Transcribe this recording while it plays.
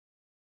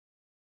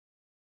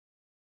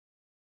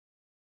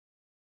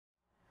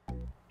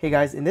Hey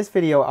guys, in this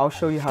video I'll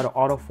show you how to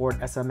auto forward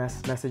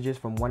SMS messages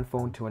from one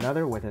phone to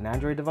another with an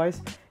Android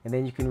device, and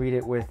then you can read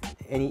it with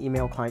any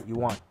email client you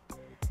want.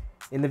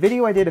 In the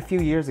video I did a few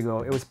years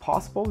ago, it was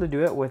possible to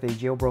do it with a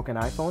jailbroken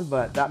iPhone,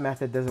 but that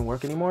method doesn't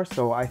work anymore,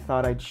 so I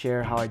thought I'd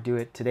share how I do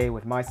it today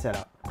with my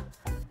setup.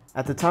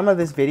 At the time of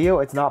this video,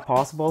 it's not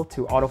possible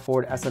to auto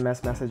forward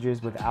SMS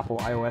messages with Apple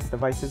iOS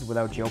devices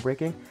without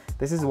jailbreaking.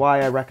 This is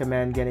why I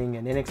recommend getting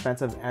an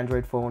inexpensive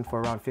Android phone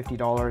for around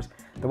 $50.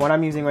 The one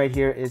I'm using right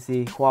here is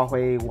the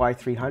Huawei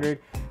Y300.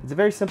 It's a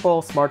very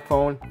simple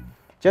smartphone.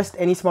 Just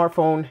any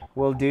smartphone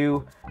will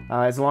do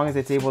as long as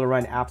it's able to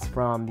run apps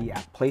from the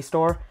Play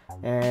Store.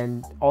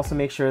 And also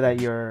make sure that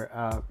your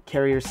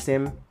carrier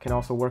SIM can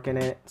also work in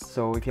it.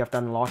 So if you have to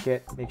unlock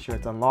it, make sure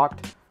it's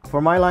unlocked. For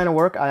my line of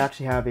work, I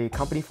actually have a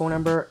company phone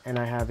number and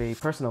I have a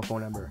personal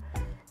phone number.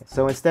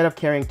 So instead of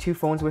carrying two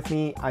phones with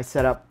me, I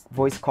set up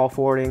voice call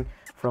forwarding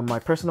from my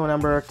personal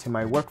number to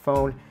my work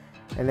phone.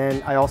 And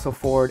then I also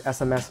forward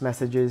SMS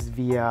messages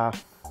via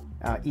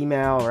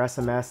email or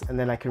SMS, and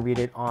then I can read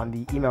it on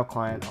the email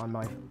client on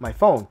my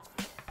phone,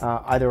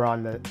 either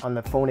on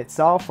the phone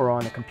itself or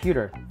on the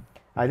computer.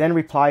 I then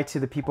reply to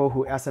the people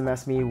who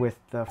SMS me with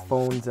the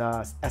phone's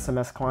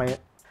SMS client.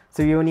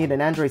 So you'll need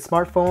an Android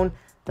smartphone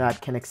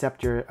that can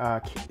accept your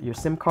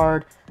SIM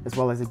card, as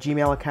well as a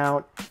Gmail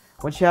account.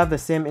 Once you have the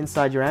SIM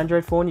inside your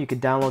Android phone, you can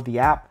download the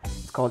app.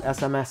 It's called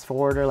SMS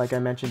Forwarder, like I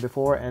mentioned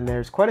before, and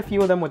there's quite a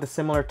few of them with a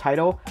similar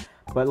title,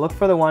 but look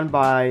for the one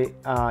by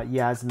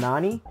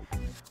Yasmani.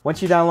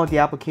 Once you download the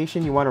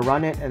application, you want to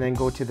run it and then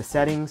go to the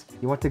settings.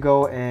 You want to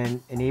go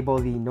and enable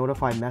the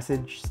notify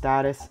message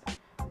status,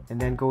 and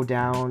then go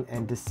down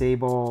and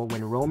disable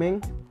when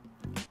roaming.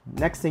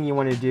 Next thing you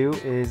want to do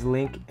is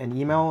link an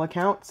email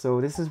account.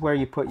 So this is where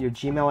you put your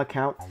Gmail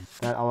account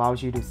that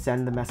allows you to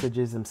send the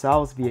messages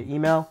themselves via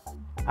email.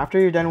 After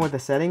you're done with the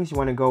settings, you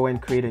want to go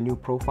and create a new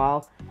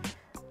profile,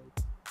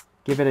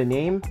 give it a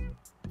name,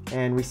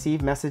 and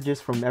receive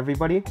messages from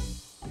everybody.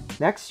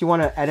 Next, you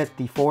want to edit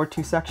the forward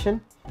to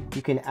section.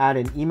 You can add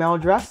an email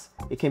address.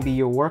 It can be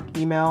your work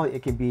email.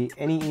 It can be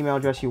any email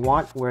address you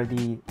want where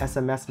the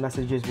SMS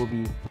messages will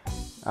be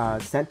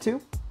sent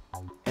to.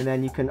 And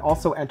then you can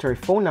also enter a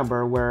phone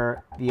number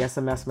where the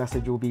SMS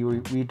message will be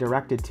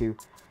redirected to.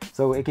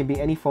 So it can be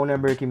any phone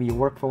number, it can be your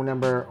work phone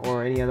number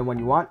or any other one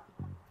you want.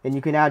 And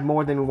you can add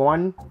more than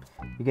one.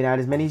 You can add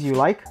as many as you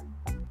like.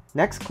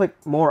 Next, click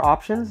more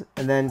options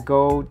and then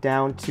go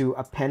down to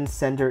append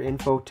sender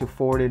info to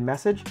forwarded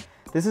message.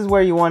 This is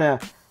where you want to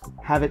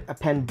have it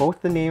append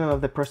both the name of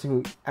the person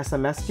who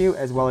SMS'd you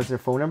as well as their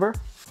phone number.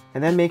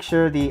 And then make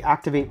sure the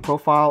activate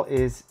profile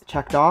is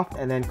checked off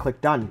and then click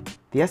done.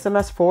 The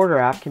SMS Forwarder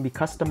app can be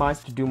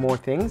customized to do more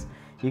things.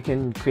 You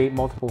can create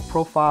multiple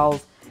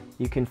profiles.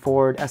 You can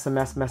forward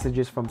SMS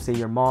messages from, say,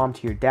 your mom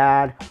to your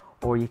dad,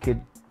 or you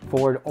could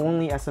forward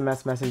only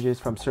SMS messages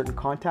from certain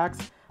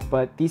contacts.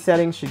 But these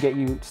settings should get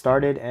you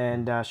started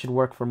and should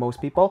work for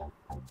most people.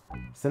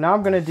 So now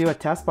I'm going to do a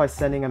test by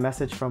sending a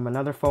message from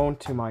another phone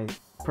to my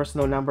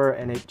personal number,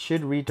 and it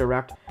should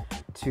redirect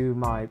to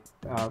my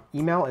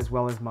email as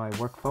well as my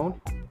work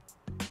phone.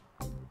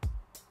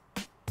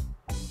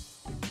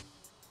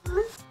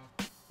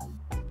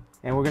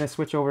 And we're going to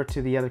switch over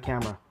to the other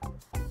camera.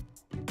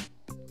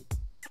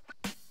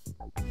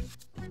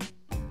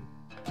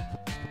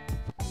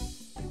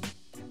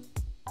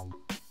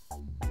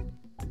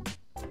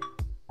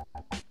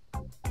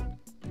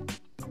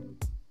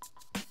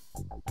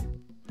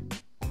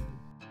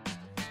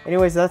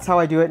 Anyways, that's how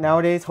I do it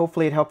nowadays.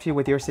 Hopefully it helps you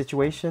with your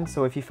situation.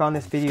 So if you found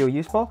this video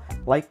useful,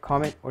 like,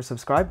 comment, or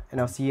subscribe, and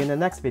I'll see you in the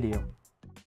next video.